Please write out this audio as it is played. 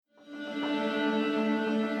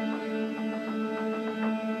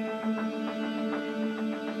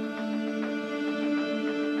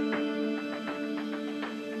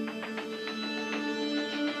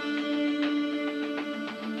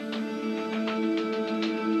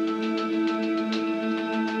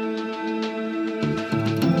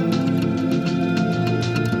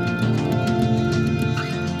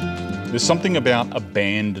There's something about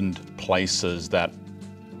abandoned places that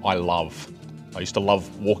I love. I used to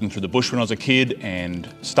love walking through the bush when I was a kid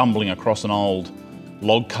and stumbling across an old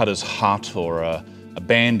log cutter's hut or an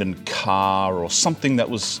abandoned car or something that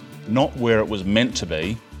was not where it was meant to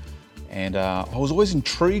be. And I was always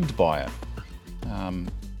intrigued by it.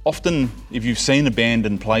 Often, if you've seen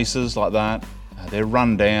abandoned places like that, they're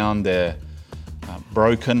run down, they're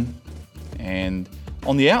broken, and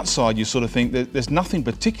on the outside you sort of think that there's nothing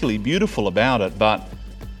particularly beautiful about it, but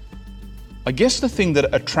I guess the thing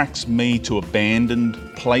that attracts me to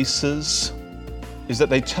abandoned places is that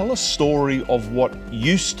they tell a story of what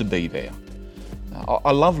used to be there.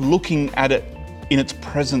 I love looking at it in its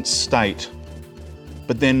present state,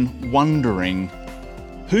 but then wondering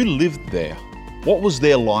who lived there, what was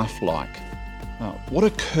their life like, what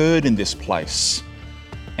occurred in this place,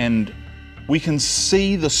 and we can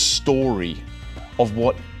see the story of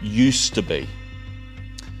what used to be.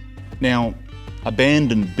 Now,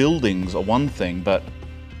 abandoned buildings are one thing, but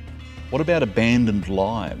what about abandoned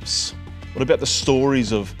lives? What about the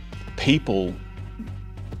stories of people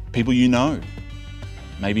you know,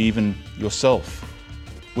 maybe even yourself,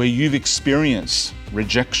 where you've experienced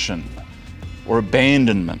rejection or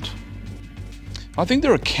abandonment? I think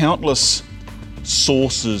there are countless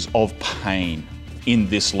sources of pain in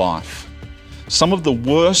this life. Some of the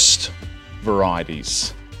worst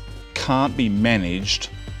varieties can't be managed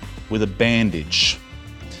with a bandage.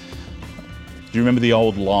 Do you remember the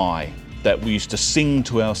old lie that we used to sing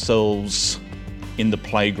to ourselves in the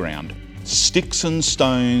playground? Sticks and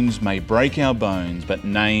stones may break our bones, but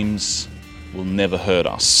names will never hurt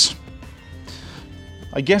us.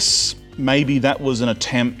 I guess maybe that was an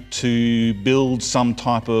attempt to build some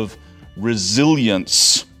type of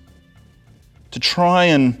resilience, to try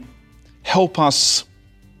and help us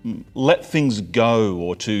let things go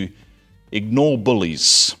or to ignore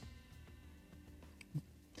bullies.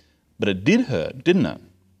 But it did hurt, didn't it?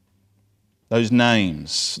 Those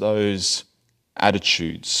names, those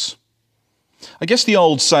attitudes. I guess the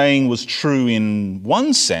old saying was true in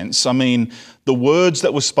one sense. I mean, the words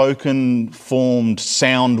that were spoken formed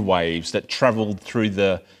sound waves that travelled through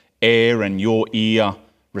the air, and your ear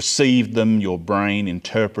received them, your brain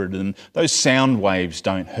interpreted them. Those sound waves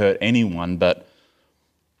don't hurt anyone, but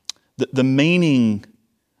the meaning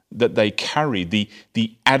that they carried,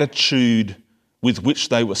 the attitude with which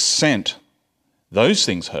they were sent, those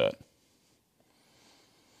things hurt.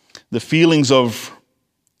 The feelings of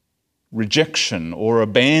rejection or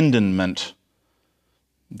abandonment,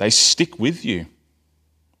 they stick with you.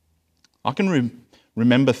 I can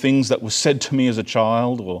remember things that were said to me as a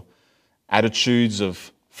child, or attitudes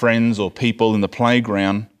of friends or people in the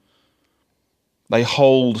playground. They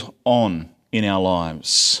hold on in our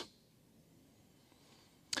lives.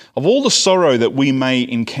 Of all the sorrow that we may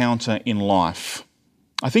encounter in life,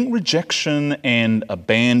 I think rejection and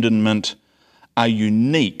abandonment are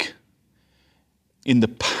unique in the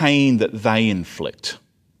pain that they inflict.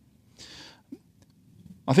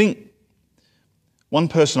 I think one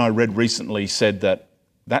person I read recently said that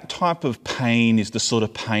that type of pain is the sort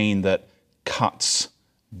of pain that cuts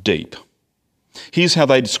deep. Here's how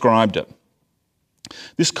they described it.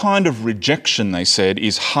 This kind of rejection, they said,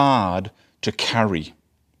 is hard to carry.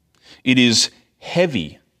 It is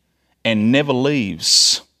heavy and never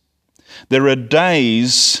leaves. There are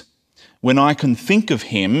days when I can think of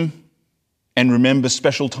him and remember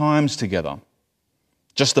special times together.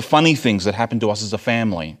 Just the funny things that happened to us as a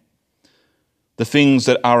family. The things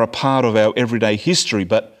that are a part of our everyday history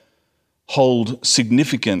but hold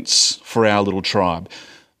significance for our little tribe.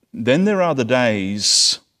 Then there are the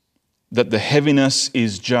days that the heaviness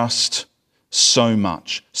is just so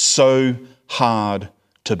much, so hard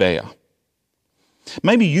to bear.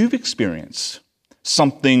 Maybe you've experienced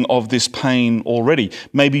something of this pain already.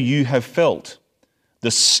 Maybe you have felt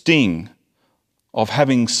the sting of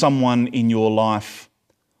having someone in your life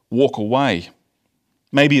walk away.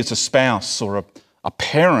 Maybe it's a spouse or a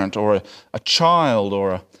parent or a child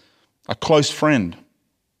or a close friend.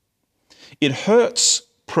 It hurts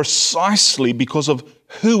precisely because of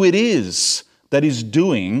who it is that is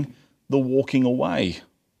doing the walking away.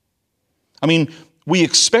 I mean, we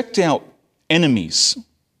expect our enemies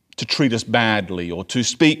to treat us badly or to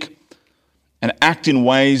speak and act in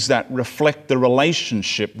ways that reflect the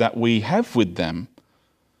relationship that we have with them.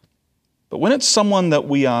 But when it's someone that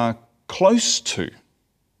we are close to,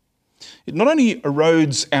 it not only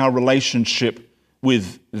erodes our relationship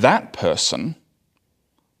with that person,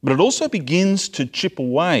 but it also begins to chip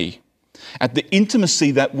away at the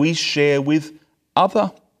intimacy that we share with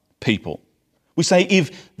other people. We say,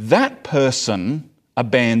 if that person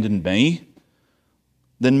abandoned me,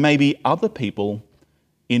 then maybe other people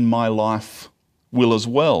in my life will as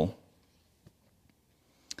well.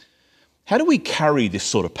 How do we carry this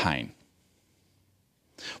sort of pain?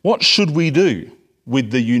 What should we do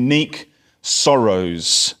with the unique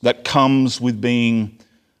sorrows that comes with being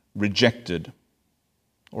rejected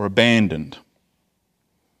or abandoned?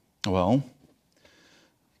 Well,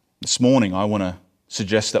 this morning I want to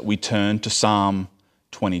suggest that we turn to Psalm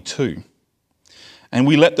 22 and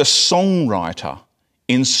we let the songwriter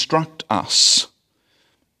instruct us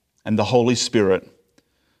and the Holy Spirit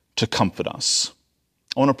to comfort us.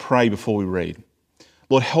 I want to pray before we read.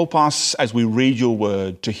 Lord, help us as we read your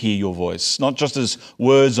word to hear your voice, not just as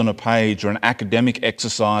words on a page or an academic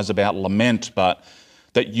exercise about lament, but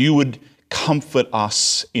that you would comfort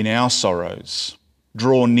us in our sorrows,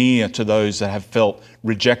 draw near to those that have felt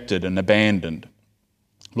rejected and abandoned.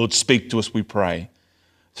 Lord, speak to us, we pray,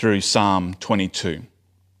 through Psalm 22.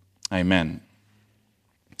 Amen.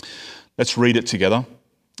 Let's read it together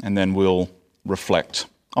and then we'll reflect.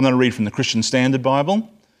 I'm going to read from the Christian Standard Bible.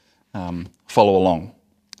 Follow along.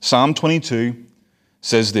 Psalm 22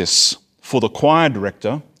 says this, "For the choir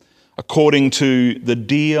director, according to the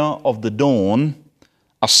deer of the dawn,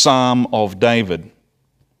 a psalm of David.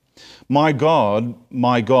 My God,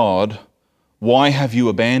 why have you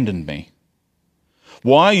abandoned me?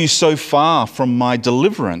 Why are you so far from my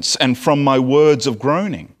deliverance and from my words of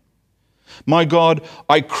groaning? My God,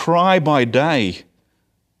 I cry by day,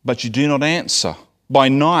 but you do not answer. By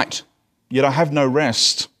night, yet I have no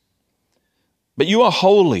rest. But you are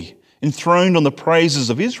holy, enthroned on the praises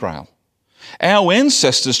of Israel. Our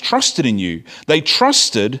ancestors trusted in you. They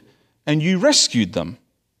trusted and you rescued them.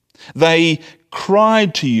 They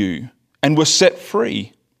cried to you and were set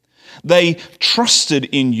free. They trusted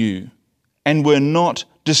in you and were not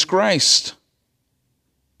disgraced.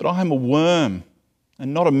 But I am a worm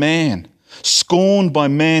and not a man, scorned by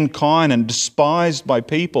mankind and despised by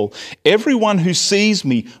people. Everyone who sees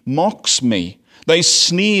me mocks me. They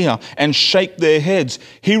sneer and shake their heads.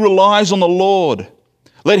 He relies on the Lord.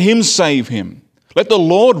 Let him save him. Let the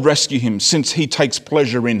Lord rescue him, since he takes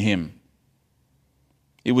pleasure in him.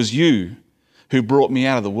 It was you who brought me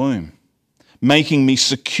out of the womb, making me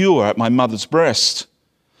secure at my mother's breast.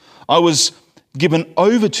 I was given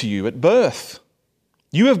over to you at birth.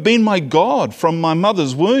 You have been my God from my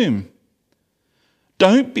mother's womb.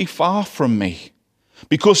 Don't be far from me,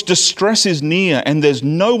 because distress is near and there's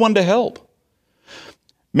no one to help.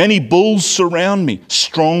 Many bulls surround me,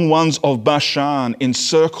 strong ones of Bashan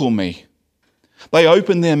encircle me. They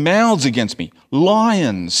open their mouths against me,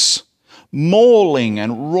 lions, mauling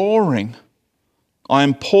and roaring. I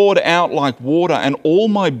am poured out like water, and all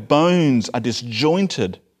my bones are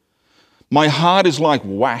disjointed. My heart is like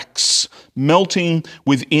wax, melting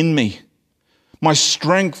within me. My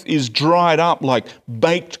strength is dried up like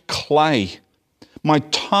baked clay. My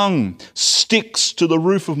tongue sticks to the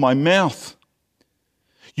roof of my mouth.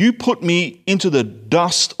 You put me into the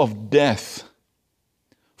dust of death.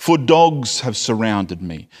 For dogs have surrounded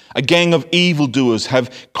me. A gang of evildoers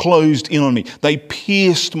have closed in on me. They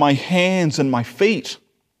pierced my hands and my feet.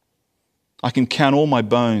 I can count all my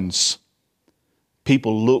bones.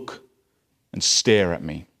 People look and stare at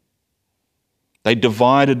me. They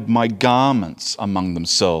divided my garments among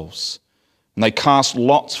themselves, and they cast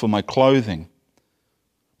lots for my clothing.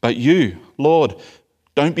 But you, Lord,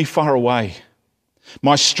 don't be far away.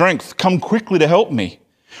 My strength, come quickly to help me.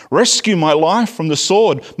 Rescue my life from the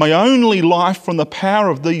sword, my only life from the power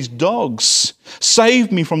of these dogs.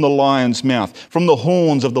 Save me from the lion's mouth, from the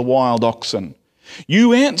horns of the wild oxen.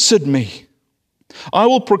 You answered me. I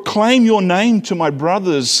will proclaim your name to my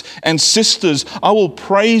brothers and sisters. I will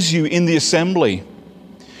praise you in the assembly.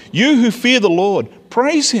 You who fear the Lord,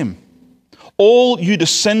 praise him. All you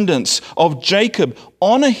descendants of Jacob,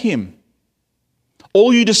 honor him.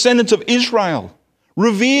 All you descendants of Israel,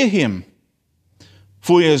 revere him.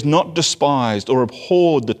 For he has not despised or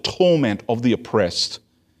abhorred the torment of the oppressed.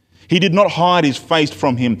 He did not hide his face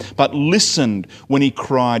from him, but listened when he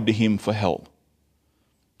cried to him for help.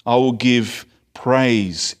 I will give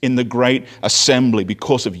praise in the great assembly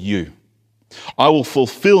because of you. I will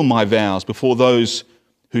fulfill my vows before those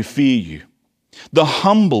who fear you. The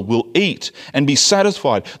humble will eat and be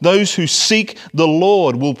satisfied. Those who seek the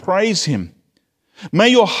Lord will praise him. May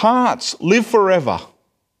your hearts live forever.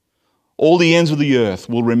 All the ends of the earth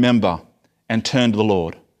will remember and turn to the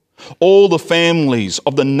Lord. All the families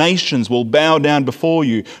of the nations will bow down before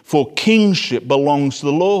you, for kingship belongs to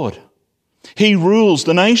the Lord. He rules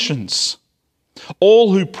the nations.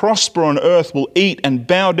 All who prosper on earth will eat and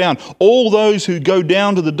bow down. All those who go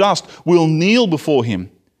down to the dust will kneel before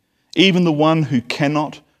him, even the one who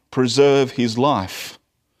cannot preserve his life.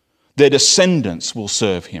 Their descendants will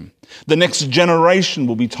serve him. The next generation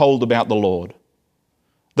will be told about the Lord.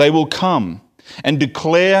 They will come and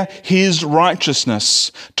declare his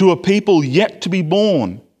righteousness to a people yet to be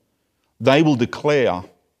born. They will declare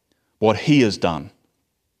what he has done.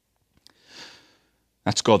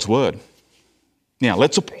 That's God's word. Now,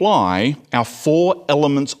 let's apply our 4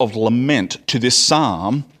 elements of lament to this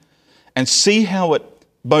psalm and see how it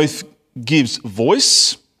both gives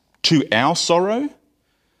voice to our sorrow,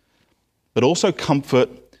 but also comfort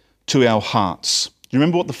to our hearts. Do you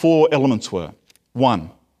remember what the 4 elements were? 1,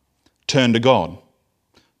 turn to God.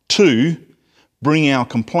 2, bring our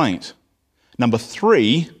complaint. Number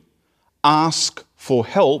 3, ask for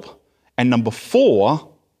help. And number 4,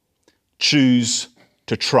 choose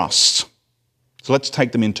to trust. So let's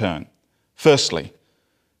take them in turn. Firstly,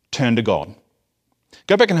 turn to God.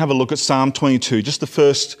 Go back and have a look at Psalm 22, just the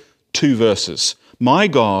first 2 verses. My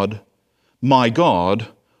God,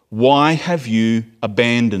 why have you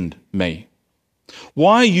abandoned me?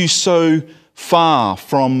 Why are you so far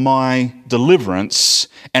from my deliverance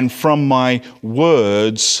and from my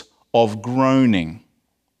words of groaning?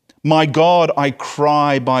 My God, I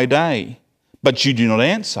cry by day, but you do not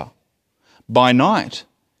answer. By night,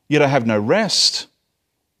 yet I have no rest.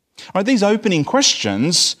 All right, these opening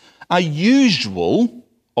questions are usual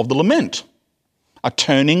of the lament, a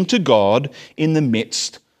turning to God in the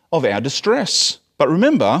midst of our distress. But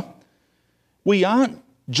remember, we aren't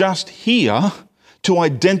just here to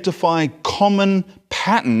identify common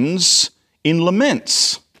patterns in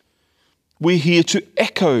laments. We're here to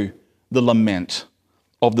echo the lament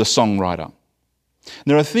of the songwriter.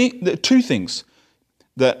 There are 2 things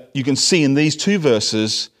that you can see in these 2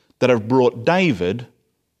 verses that have brought David,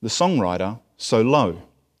 the songwriter, so low.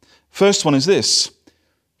 First one is this: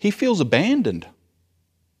 he feels abandoned.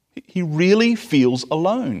 He really feels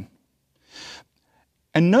alone.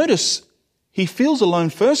 And notice, he feels alone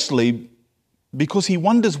firstly because he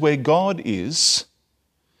wonders where God is,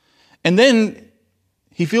 and then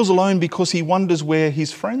he feels alone because he wonders where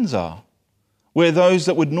his friends are, where those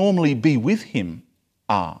that would normally be with him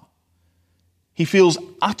are. He feels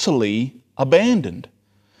utterly abandoned.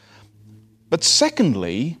 But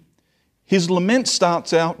secondly, his lament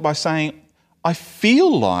starts out by saying, I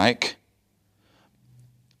feel like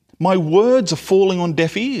my words are falling on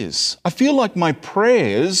deaf ears. I feel like my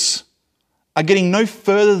prayers are getting no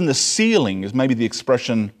further than the ceiling, is maybe the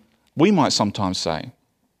expression we might sometimes say.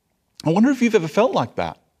 I wonder if you've ever felt like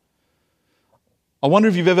that. I wonder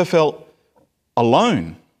if you've ever felt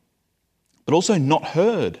alone, but also not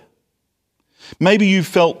heard. Maybe you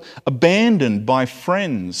felt abandoned by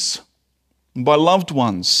friends, by loved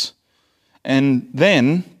ones, and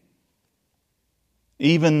then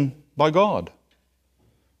even by God.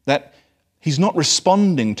 That he's not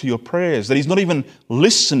responding to your prayers, that he's not even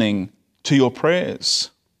listening to your prayers.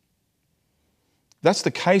 If that's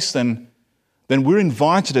the case, then we're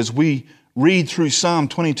invited as we read through Psalm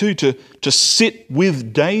 22 to sit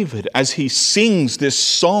with David as he sings this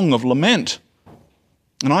song of lament.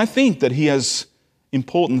 And I think that he has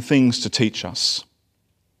important things to teach us.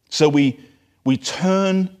 So we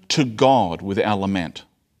turn to God with our lament.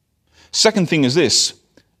 Second thing is this: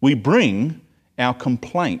 we bring our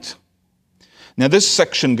complaint. Now this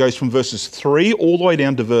section goes from verses 3 all the way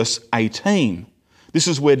down to verse 18. This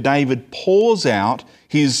is where David pours out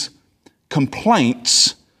his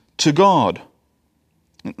complaints to God.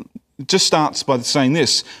 It just starts by saying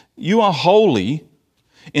this: you are holy,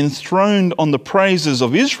 enthroned on the praises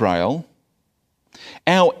of Israel.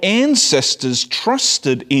 Our ancestors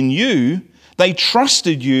trusted in you. They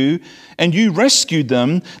trusted you and you rescued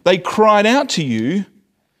them. They cried out to you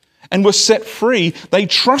and were set free. They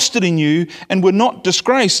trusted in you and were not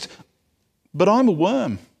disgraced. But I'm a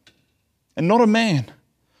worm and not a man,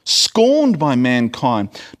 scorned by mankind,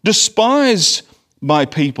 despised by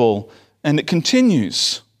people. And it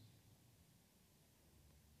continues.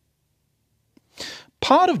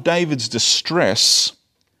 Part of David's distress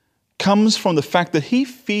comes from the fact that he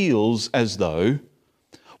feels as though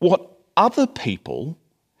what other people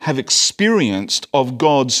have experienced of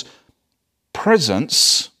God's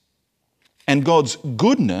presence and God's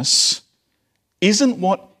goodness isn't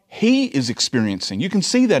what he is experiencing. You can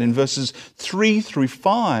see that in verses 3 through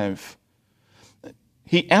 5.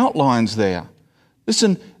 He outlines there.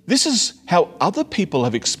 Listen, this is how other people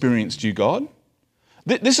have experienced you, God.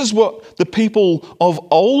 This is what the people of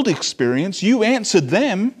old experienced. You answered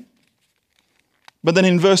them. But then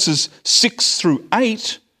in verses 6 through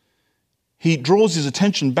 8, he draws his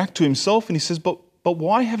attention back to himself and he says, but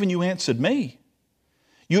why haven't you answered me?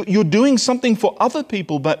 You're doing something for other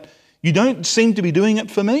people, but you don't seem to be doing it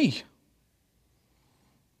for me.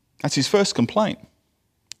 That's his first complaint.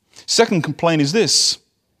 Second complaint is this.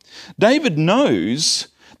 David knows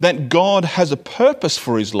that God has a purpose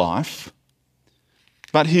for his life,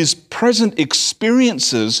 but his present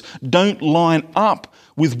experiences don't line up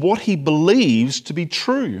with what he believes to be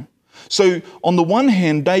true. So on the one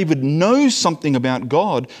hand, David knows something about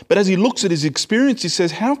God, but as he looks at his experience, he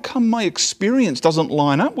says, how come my experience doesn't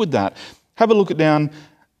line up with that? Have a look down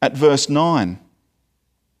at verse 9.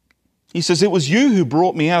 He says, it was you who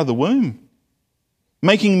brought me out of the womb,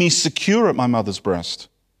 making me secure at my mother's breast.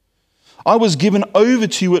 I was given over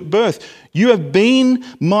to you at birth. You have been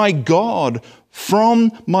my God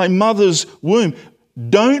from my mother's womb.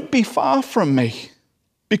 Don't be far from me,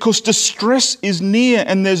 because distress is near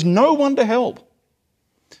and there's no one to help.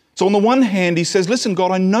 So on the one hand, he says, listen,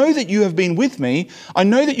 God, I know that you have been with me. I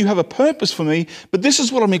know that you have a purpose for me, but this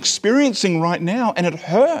is what I'm experiencing right now, and it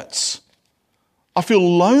hurts. I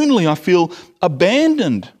feel lonely. I feel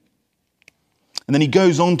abandoned. And then he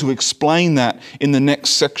goes on to explain that in the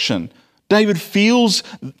next section. David feels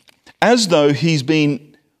as though he's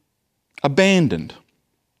been abandoned.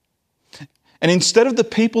 And instead of the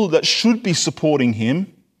people that should be supporting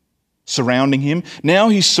him, surrounding him, now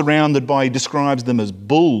he's surrounded by, he describes them as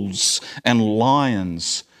bulls and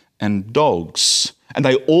lions and dogs, and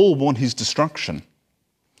they all want his destruction.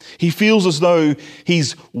 He feels as though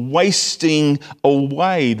he's wasting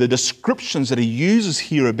away. The descriptions that he uses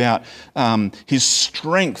here about his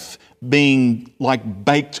strength being like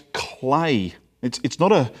baked clay. It's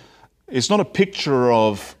not a picture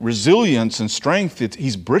of resilience and strength.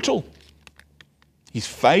 He's brittle. He's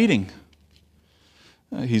fading.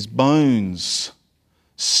 His bones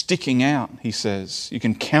sticking out, he says. You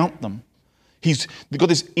can count them. He's got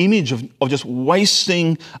this image of just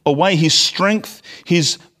wasting away. His strength,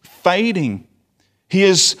 his fading. He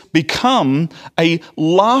has become a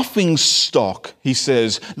laughing stock, he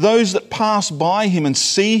says. Those that pass by him and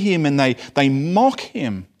see him and they mock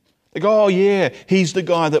him. They go, oh yeah, he's the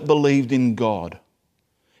guy that believed in God.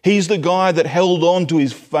 He's the guy that held on to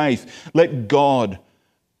his faith. Let God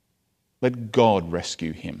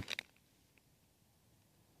rescue him.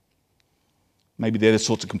 Maybe they're the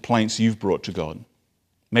sorts of complaints you've brought to God.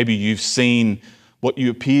 Maybe you've seen what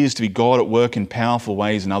you appears to be God at work in powerful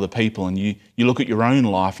ways in other people, and you look at your own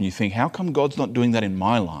life and you think, how come God's not doing that in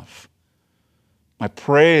my life? My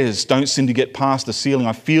prayers don't seem to get past the ceiling.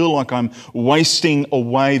 I feel like I'm wasting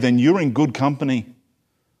away. Then you're in good company.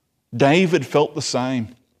 David felt the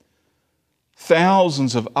same.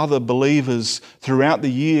 Thousands of other believers throughout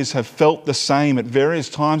the years have felt the same at various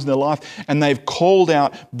times in their life, and they've called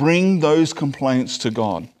out, bring those complaints to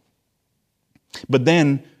God. But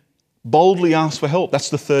then boldly ask for help. That's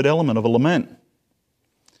the third element of a lament.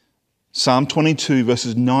 Psalm 22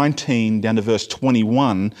 verses 19 down to verse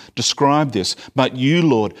 21 describe this. But you,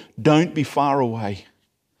 Lord, don't be far away.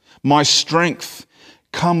 My strength,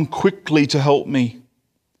 come quickly to help me.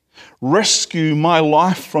 Rescue my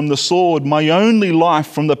life from the sword, my only life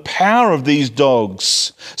from the power of these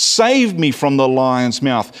dogs. Save me from the lion's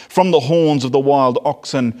mouth, from the horns of the wild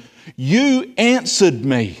oxen. You answered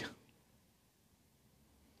me.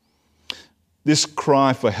 This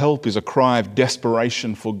cry for help is a cry of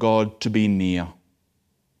desperation for God to be near.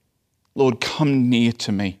 Lord, come near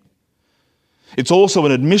to me. It's also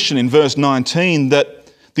an admission in verse 19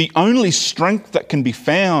 that the only strength that can be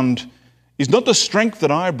found is not the strength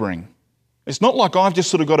that I bring. It's not like I've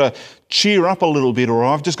just sort of got to cheer up a little bit, or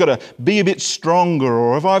I've just got to be a bit stronger,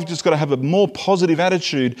 or if I've just got to have a more positive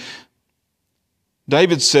attitude.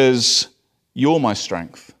 David says, you're my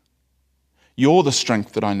strength. You're the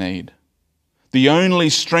strength that I need. The only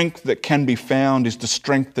strength that can be found is the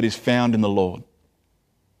strength that is found in the Lord.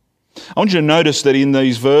 I want you to notice that in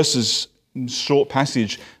these verses, short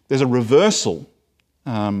passage, there's a reversal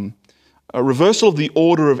of the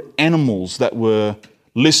order of animals that were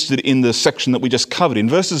listed in the section that we just covered. In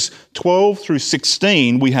verses 12 through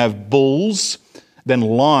 16, we have bulls, then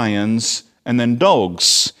lions, and then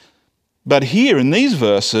dogs. But here in these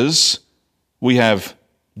verses, we have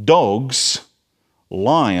dogs,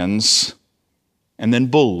 lions, and then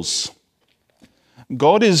bulls.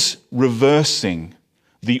 God is reversing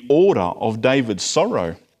the order of David's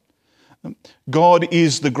sorrow. God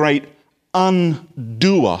is the great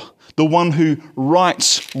undoer, the one who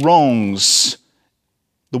rights wrongs,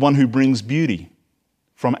 the one who brings beauty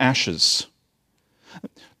from ashes.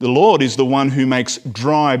 The Lord is the one who makes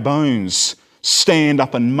dry bones stand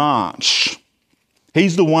up and march.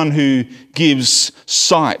 He's the one who gives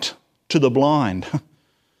sight to the blind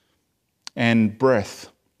and breath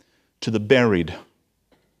to the buried.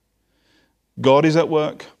 God is at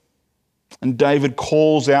work. And David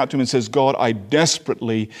calls out to him and says, God, I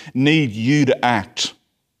desperately need you to act.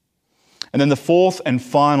 And then the fourth and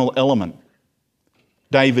final element,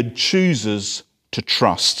 David chooses to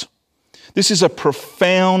trust. This is a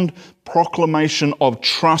profound proclamation of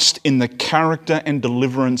trust in the character and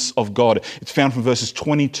deliverance of God. It's found from verses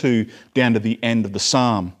 22 down to the end of the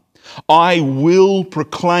psalm. I will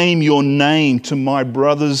proclaim your name to my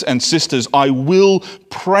brothers and sisters. I will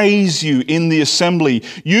praise you in the assembly.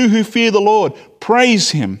 You who fear the Lord,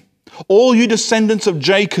 praise him. All you descendants of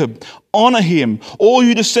Jacob, honor him. All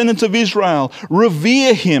you descendants of Israel,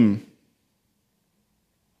 revere him.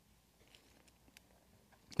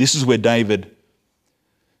 This is where David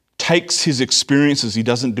takes his experiences. He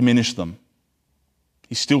doesn't diminish them.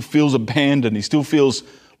 He still feels abandoned. He still feels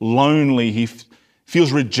lonely. He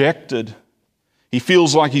feels rejected. He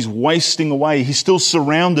feels like he's wasting away. He's still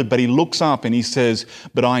surrounded, but he looks up and he says,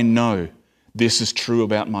 but I know this is true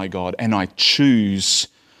about my God, and I choose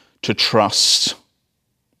to trust.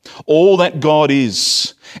 All that God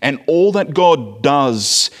is and all that God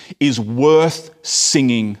does is worth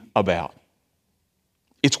singing about.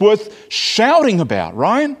 It's worth shouting about,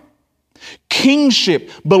 right?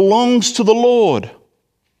 Kingship belongs to the Lord.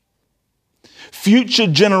 Future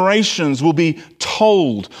generations will be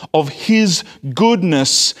told of his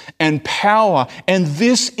goodness and power, and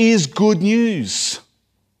this is good news.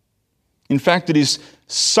 In fact, it is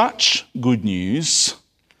such good news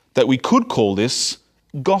that we could call this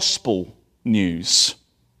gospel news.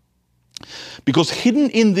 Because hidden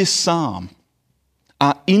in this psalm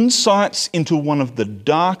are insights into one of the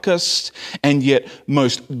darkest and yet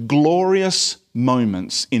most glorious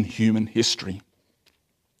moments in human history.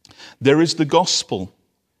 There is the gospel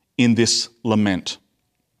in this lament.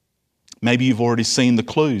 Maybe you've already seen the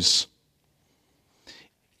clues.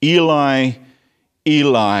 Eli,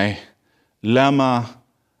 Eli, lama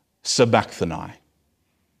sabachthani.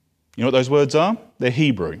 You know what those words are? They're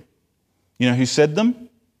Hebrew. You know who said them?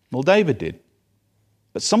 Well, David did.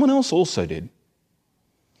 But someone else also did.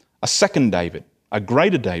 A second David, a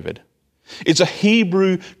greater David. It's a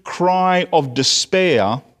Hebrew cry of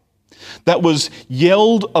despair that was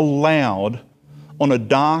yelled aloud on a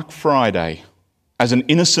dark Friday as an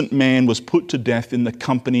innocent man was put to death in the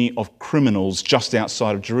company of criminals just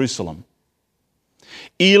outside of Jerusalem.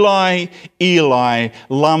 Eli, Eli,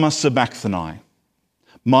 lama sabachthani.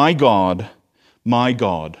 My God,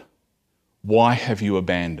 why have you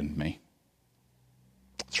abandoned me?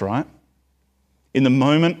 That's right. In the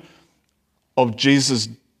moment of Jesus'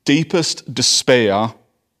 deepest despair,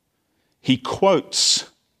 he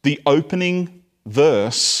quotes the opening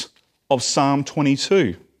verse of Psalm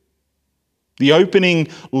 22. The opening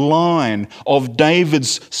line of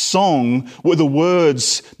David's song were the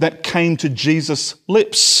words that came to Jesus'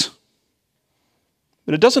 lips.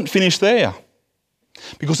 But it doesn't finish there.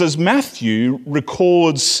 Because as Matthew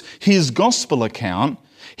records his gospel account,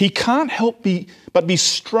 he can't help but be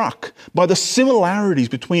struck by the similarities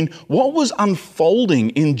between what was unfolding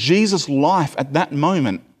in Jesus' life at that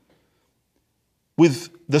moment with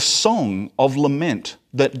the song of lament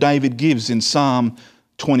that David gives in Psalm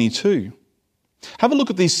 22. Have a look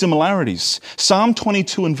at these similarities. Psalm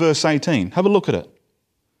 22 and verse 18. Have a look at it.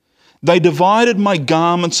 They divided my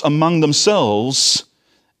garments among themselves,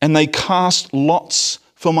 and they cast lots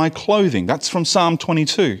for my clothing. That's from Psalm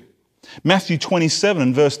 22. Matthew 27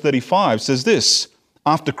 and verse 35 says this,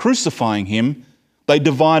 after crucifying him, they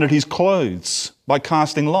divided his clothes by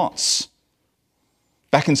casting lots.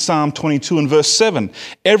 Back in Psalm 22 and verse 7,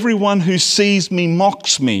 everyone who sees me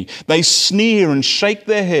mocks me. They sneer and shake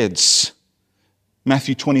their heads.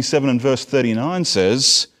 Matthew 27 and verse 39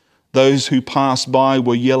 says, those who passed by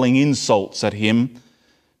were yelling insults at him,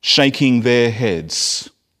 shaking their heads.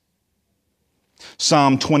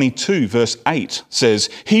 Psalm 22 verse 8 says,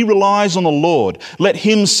 he relies on the Lord. Let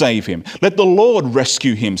him save him. Let the Lord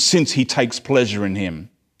rescue him, since he takes pleasure in him.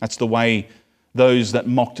 That's the way those that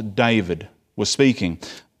mocked David were speaking.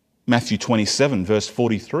 Matthew 27 verse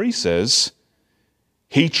 43 says,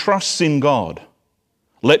 he trusts in God.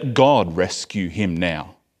 Let God rescue him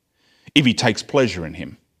now, if he takes pleasure in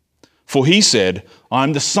him. For he said, I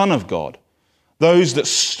am the Son of God. Those that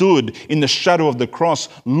stood in the shadow of the cross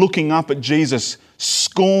looking up at Jesus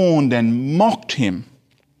scorned and mocked him.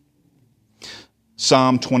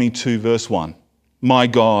 Psalm 22 verse 1. My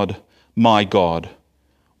God,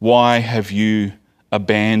 why have you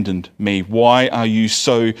abandoned me? Why are you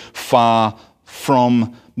so far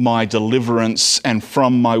from my deliverance and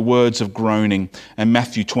from my words of groaning? And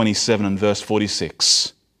Matthew 27 and verse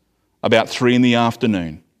 46. About 3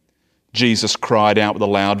 p.m, Jesus cried out with a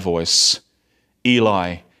loud voice,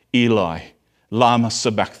 Eli, Eli, lama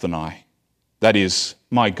sabachthani. That is,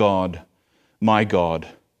 my God,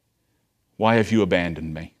 why have you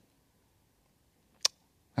abandoned me?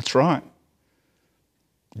 That's right.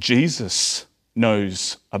 Jesus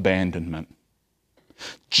knows abandonment.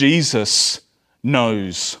 Jesus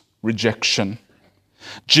knows rejection.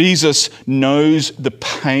 Jesus knows the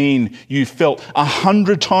pain you felt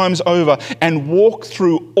 100 times over and walked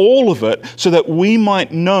through all of it so that we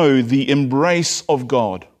might know the embrace of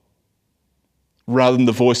God rather than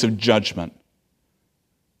the voice of judgment,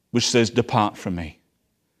 which says, "Depart from me.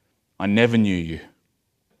 I never knew you."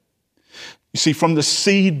 You see, from the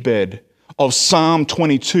seedbed of Psalm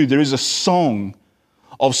 22, there is a song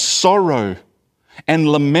of sorrow and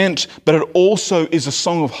lament, but it also is a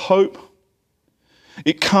song of hope.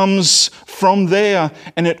 It comes from there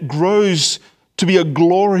and it grows to be a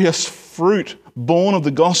glorious fruit born of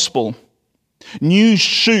the gospel. New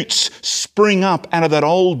shoots spring up out of that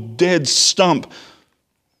old dead stump,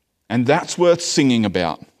 and that's worth singing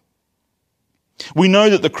about. We know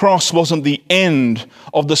that the cross wasn't the end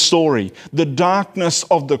of the story. The darkness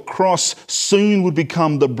of the cross soon would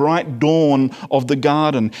become the bright dawn of the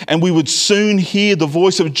garden, and we would soon hear the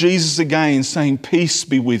voice of Jesus again saying, "Peace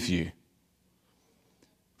be with you."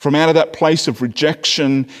 From out of that place of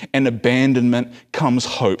rejection and abandonment comes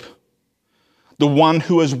hope. The one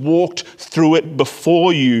who has walked through it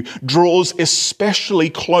before you draws especially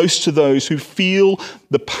close to those who feel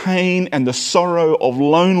the pain and the sorrow of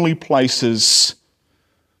lonely places,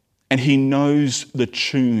 and he knows the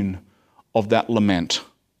tune of that lament.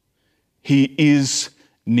 He is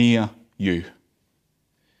near you.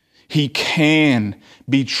 He can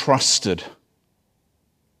be trusted.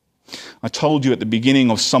 I told you at the beginning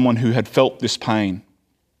of someone who had felt this pain.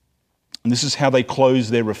 And this is how they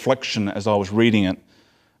closed their reflection as I was reading it. And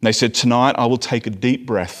they said, "Tonight I will take a deep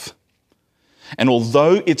breath. And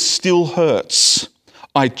although it still hurts,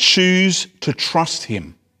 I choose to trust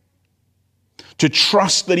him. To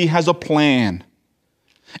trust that he has a plan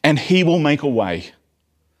and he will make a way.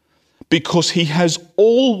 Because he has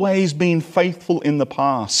always been faithful in the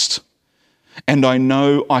past. And I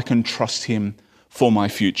know I can trust him for my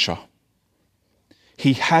future.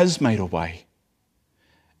 He has made a way.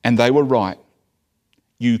 And they were right.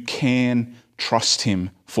 You can trust him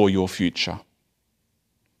for your future."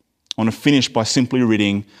 I want to finish by simply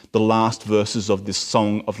reading the last verses of this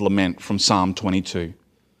song of lament from Psalm 22.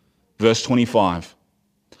 Verse 25.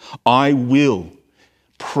 I will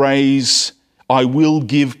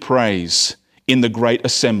give praise in the great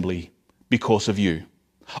assembly because of you.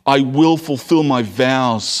 I will fulfill my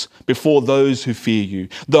vows before those who fear you.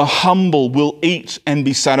 The humble will eat and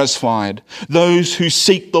be satisfied. Those who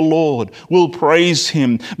seek the Lord will praise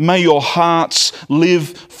him. May your hearts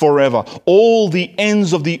live forever. All the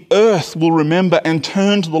ends of the earth will remember and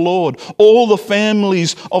turn to the Lord. All the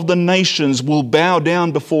families of the nations will bow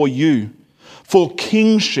down before you. For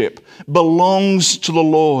kingship belongs to the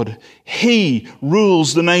Lord. He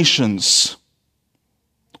rules the nations.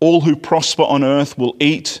 All who prosper on earth will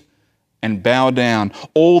eat and bow down.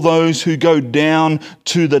 All those who go down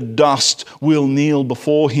to the dust will kneel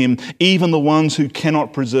before him, even the ones who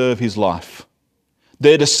cannot preserve his life.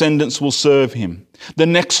 Their descendants will serve him. The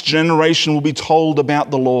next generation will be told about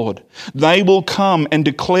the Lord. They will come and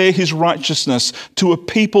declare his righteousness to a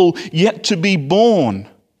people yet to be born.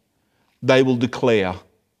 They will declare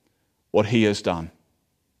what he has done.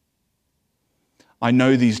 I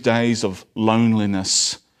know these days of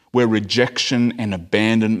loneliness, where rejection and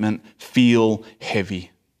abandonment feel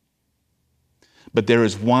heavy. But there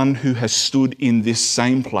is one who has stood in this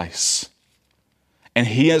same place, and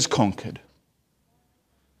he has conquered.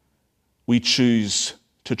 We choose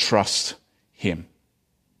to trust him,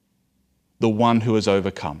 the one who has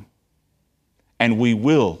overcome. And we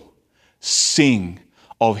will sing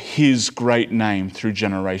of his great name through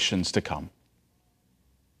generations to come.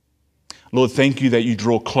 Lord, thank you that you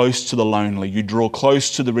draw close to the lonely, you draw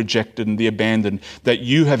close to the rejected and the abandoned, that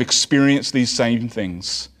you have experienced these same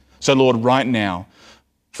things. So Lord, right now,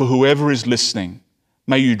 for whoever is listening,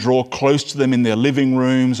 may you draw close to them in their living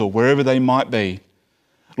rooms or wherever they might be.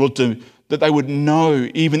 Lord, that they would know,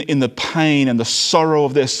 even in the pain and the sorrow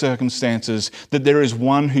of their circumstances, that there is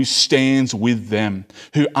one who stands with them,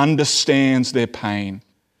 who understands their pain,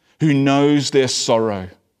 who knows their sorrow,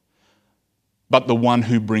 but the one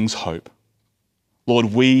who brings hope.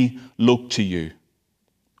 Lord, we look to you.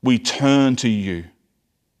 We turn to you.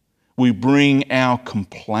 We bring our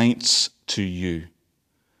complaints to you.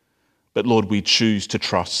 But Lord, we choose to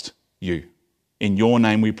trust you. In your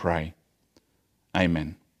name we pray.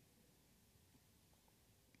 Amen.